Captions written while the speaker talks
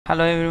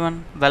Hello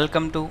everyone,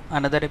 welcome to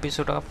another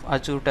episode of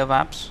Azure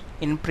DevOps.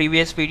 In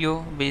previous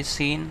video, we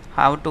seen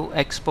how to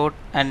export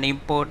and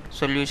import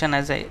solution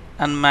as a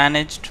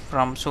unmanaged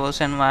from source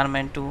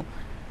environment to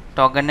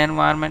target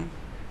environment.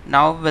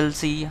 Now we'll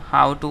see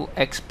how to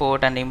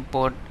export and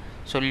import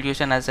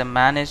solution as a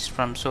managed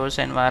from source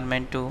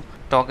environment to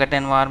target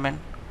environment.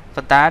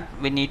 For that,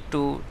 we need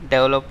to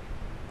develop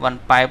one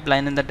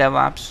pipeline in the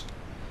DevOps.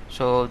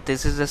 So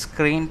this is the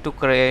screen to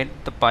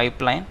create the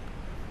pipeline.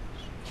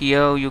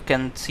 Here you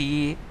can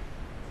see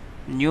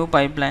new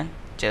pipeline.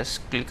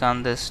 Just click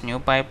on this new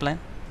pipeline,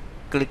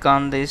 click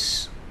on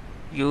this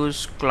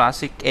use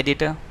classic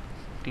editor,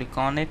 click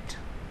on it,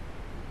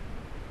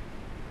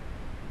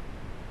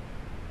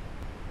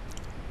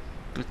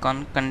 click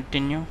on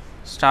continue,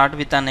 start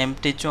with an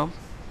empty job.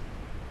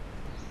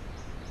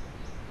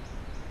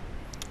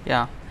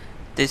 Yeah,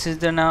 this is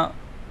the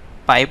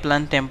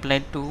pipeline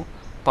template to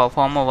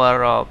perform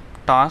our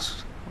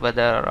tasks,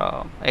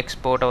 whether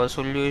export our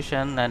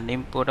solution and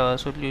import our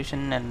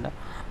solution and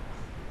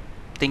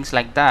things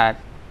like that.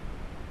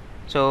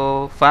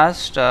 So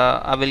first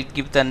I will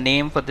give the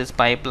name for this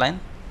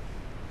pipeline,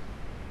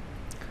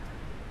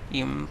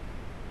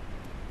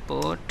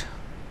 import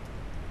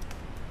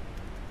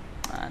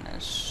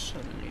manage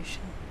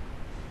solution.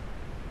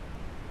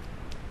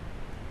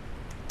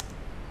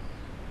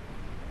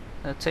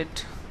 That's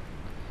it.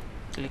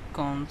 Click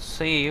on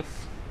save.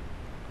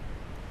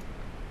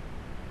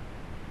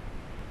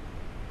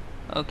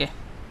 Okay,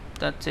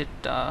 that's it.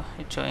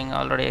 It's showing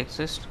already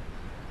exists.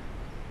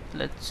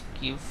 Let's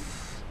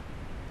give,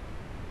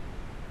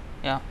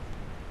 yeah,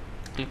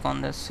 click on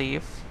the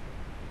save.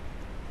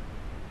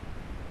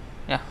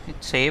 Yeah,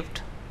 it's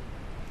saved.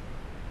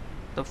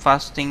 The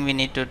first thing we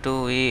need to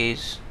do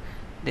is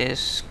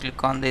this,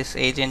 click on this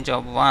agent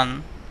job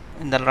 1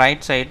 in the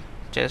right side,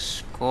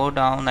 just go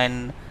down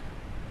and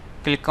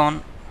click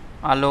on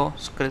allow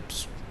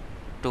scripts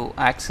to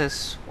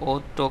access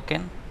auth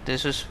token.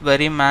 This is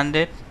very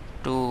mandate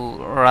to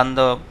run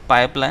the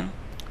pipeline.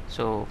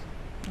 So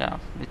yeah,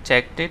 we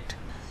checked it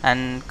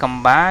and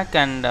come back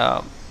and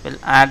we'll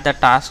add the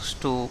tasks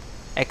to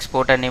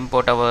export and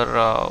import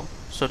our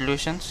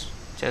solutions.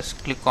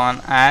 Just click on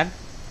add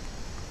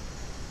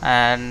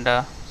and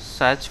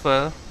search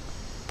for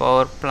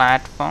Power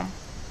Platform.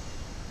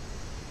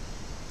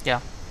 Yeah,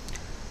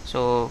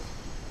 so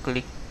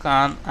click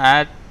on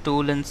add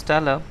tool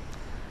installer.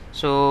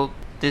 So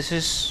this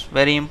is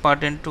very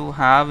important to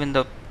have in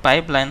the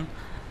pipeline,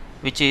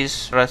 which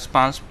is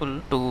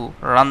responsible to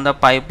run the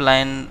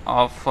pipeline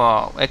of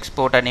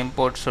export and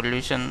import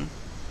solution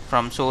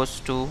from source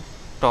to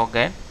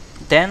target.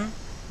 Then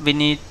we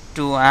need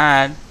to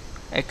add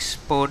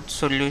export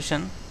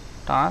solution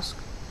task.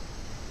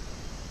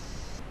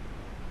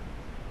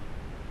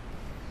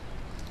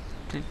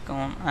 Click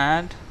on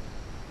add.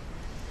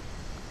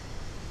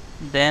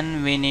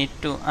 Then we need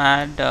to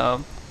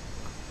add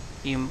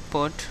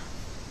import.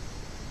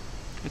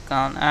 Click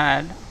on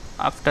add.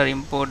 After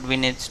import, we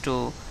need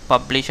to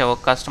publish our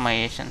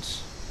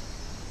customizations.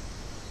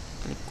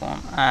 Click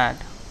on add.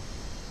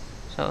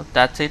 So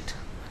that's it.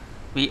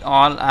 We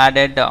all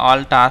added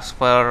all tasks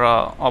for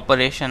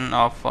operation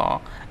of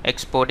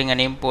exporting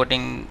and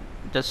importing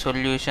the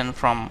solution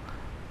from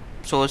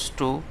source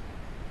to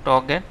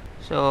target.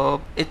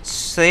 So it's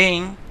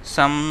saying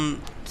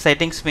some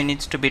settings we need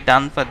to be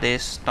done for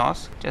this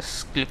task.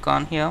 Just click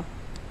on here.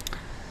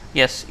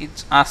 Yes,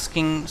 it's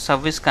asking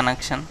service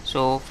connection.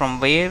 So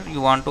from where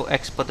you want to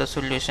export the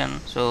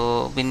solution,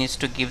 so we need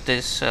to give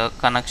this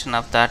connection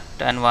of that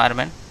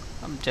environment.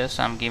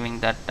 I'm giving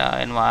that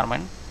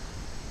environment,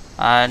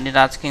 and it's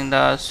asking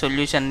the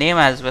solution name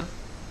as well.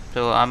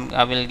 So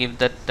I will give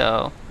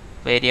that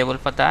variable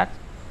for that.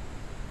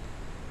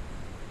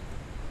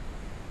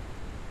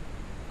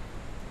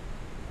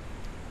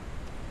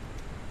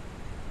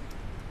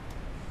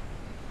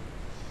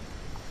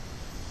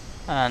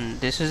 And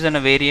this is in a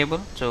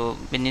variable, so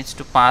we need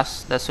to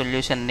pass the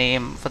solution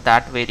name for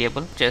that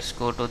variable. Just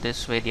go to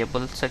this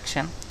variable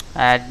section,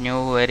 add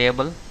new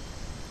variable,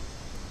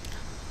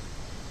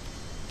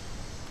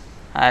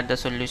 add the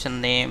solution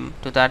name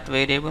to that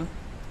variable.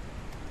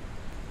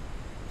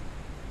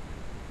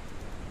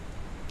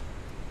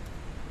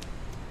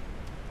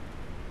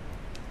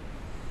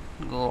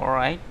 Go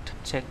right,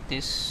 check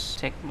this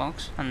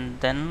checkbox, and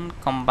then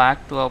come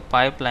back to our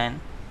pipeline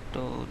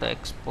to the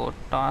export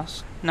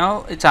task.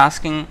 Now it's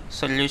asking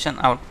solution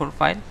output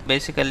file.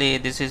 Basically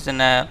this is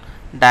in a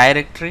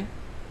directory,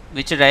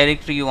 which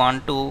directory you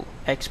want to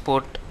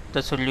export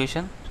the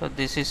solution. So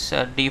this is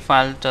a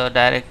default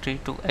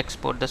directory to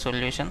export the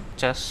solution.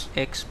 Just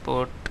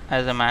export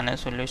as a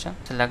managed solution.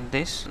 Select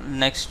this.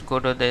 Next go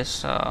to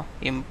this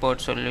import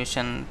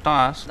solution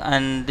task,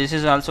 and this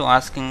is also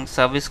asking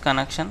service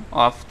connection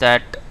of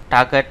that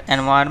target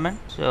environment.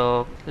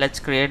 So let's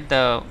create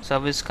the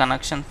service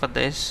connection for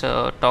this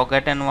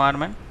target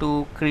environment.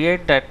 To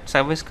create that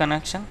service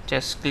connection,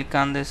 just click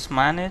on this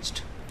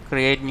managed,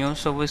 create new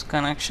service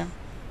connection,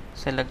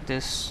 select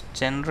this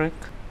generic,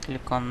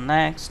 Click on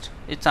next.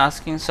 It's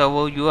asking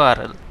server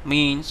URL,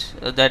 means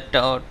that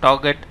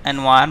target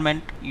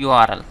environment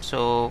URL.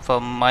 So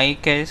for my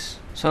case,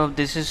 so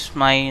this is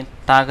my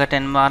target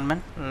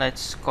environment.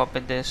 Let's copy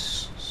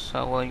this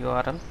server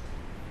URL.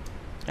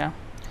 Yeah,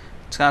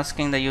 it's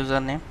asking the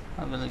username.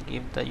 I will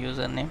give the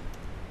username.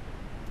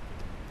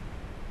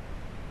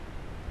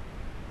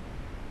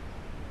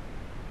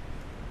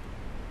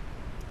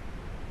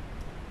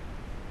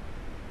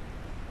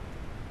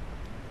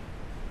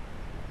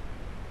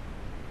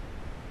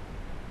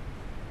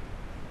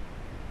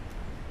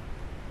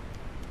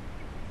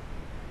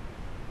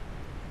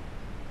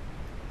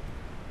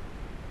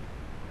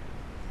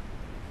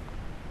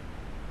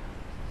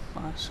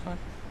 Password.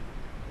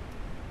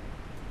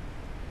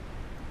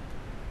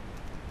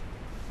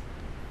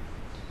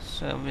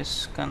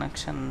 Service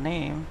connection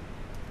name.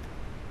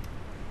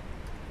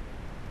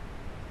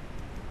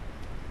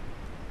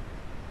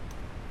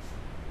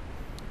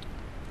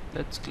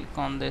 Let's click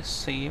on this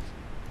save.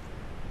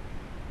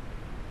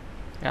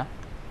 Yeah,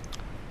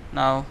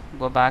 now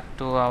go back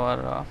to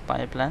our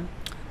pipeline.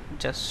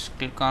 Just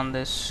click on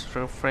this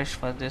refresh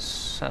for this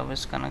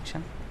service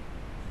connection.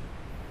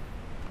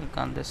 Click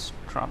on this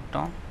drop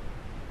down.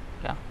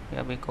 Yeah,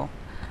 here we go.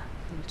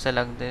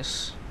 Select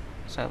this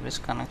service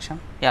connection.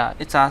 Yeah,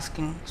 it's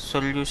asking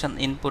solution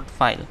input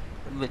file,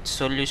 which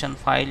solution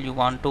file you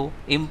want to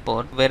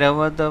import.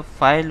 Wherever the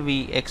file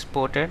we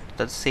exported,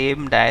 the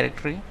same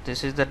directory,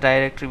 this is the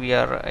directory we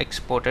are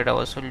exported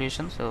our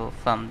solution. So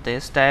from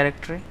this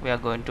directory we are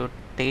going to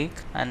take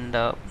and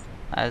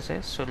as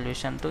a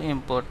solution to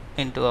import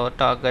into our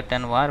target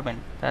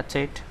environment. That's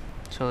it.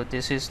 So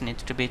this is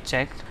needs to be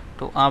checked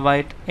to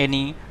avoid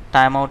any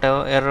timeout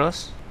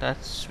errors.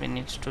 That's we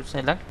need to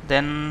select.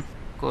 Then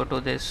go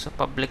to this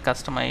public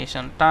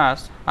customization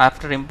task.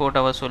 After import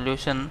our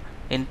solution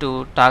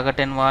into target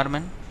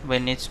environment, we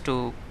need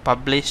to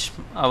publish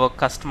our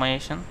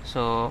customization.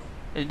 So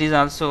it is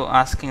also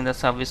asking the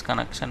service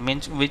connection,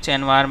 means which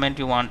environment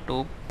you want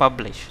to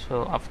publish.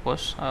 So of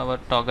course our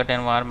target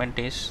environment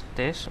is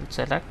this. We'll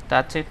select.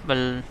 That's it.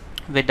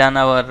 We done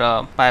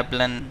our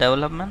pipeline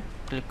development.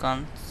 Click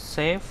on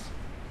save.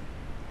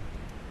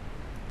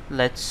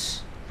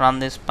 Let's run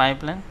this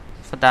pipeline.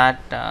 For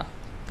that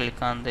click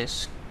on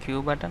this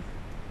Q button,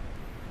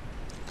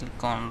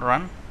 click on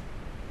run.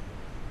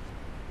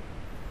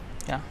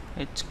 Yeah,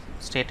 it's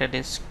stated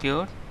is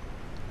queued.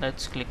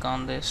 Let's click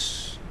on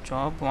this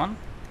job 1.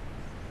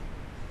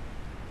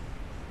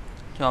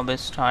 Job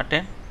is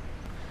started.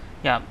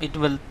 Yeah, it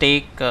will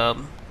take a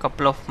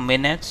couple of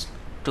minutes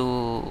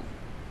to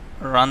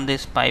run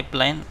this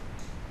pipeline.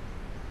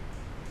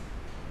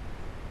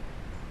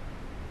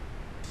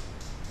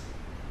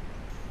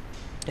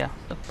 Yeah,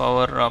 the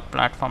Power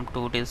Platform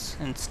tool is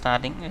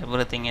installing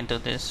everything into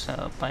this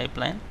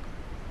pipeline.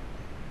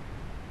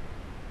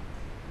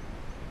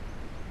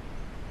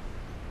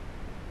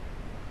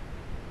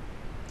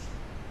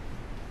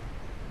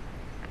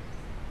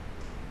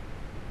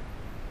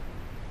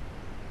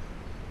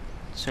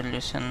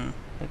 Solution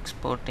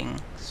exporting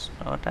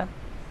started.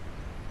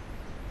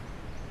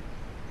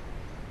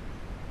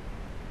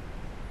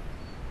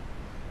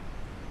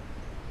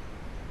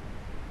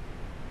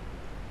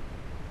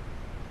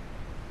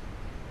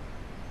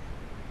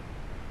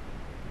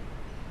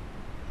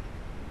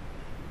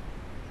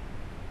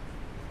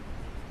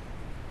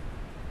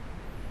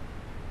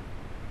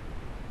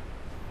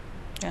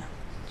 Yeah,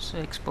 so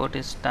export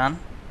is done,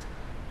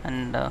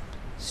 and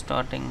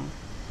starting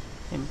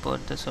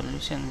import the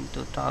solution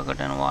into target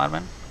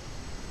environment.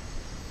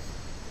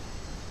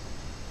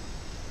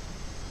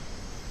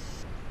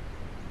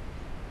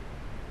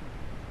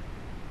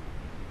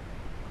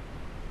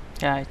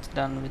 Yeah, it's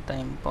done with the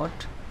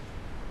import.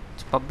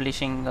 It's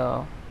publishing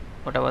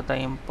whatever the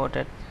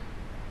imported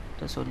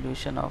the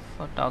solution of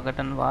target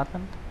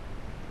environment.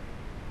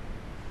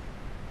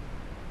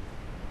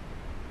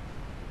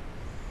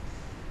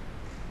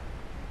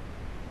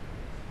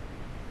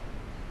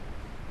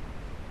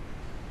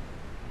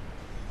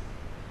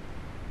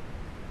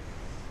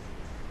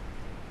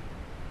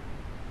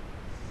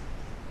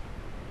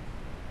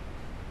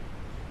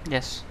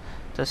 Yes,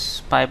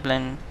 this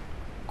pipeline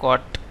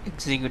got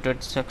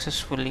executed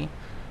successfully.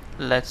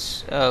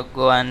 Let's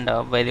go and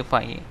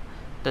verify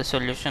the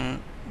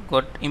solution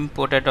got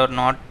imported or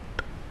not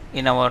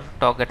in our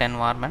target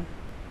environment.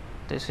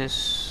 This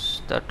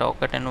is the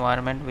target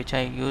environment which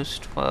I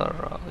used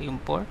for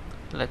import.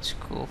 Let's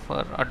go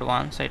for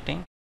advanced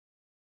setting.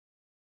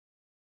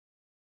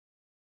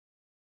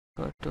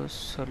 Go to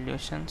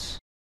solutions.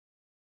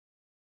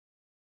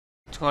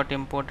 It's got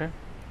imported.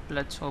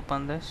 Let's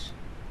open this.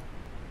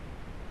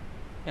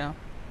 Yeah,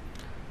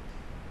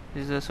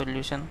 this is the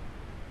solution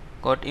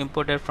got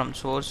imported from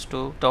source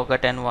to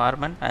target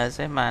environment as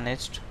a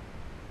managed.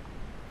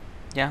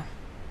 Yeah,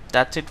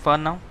 that's it for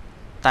now.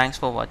 Thanks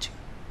for watching.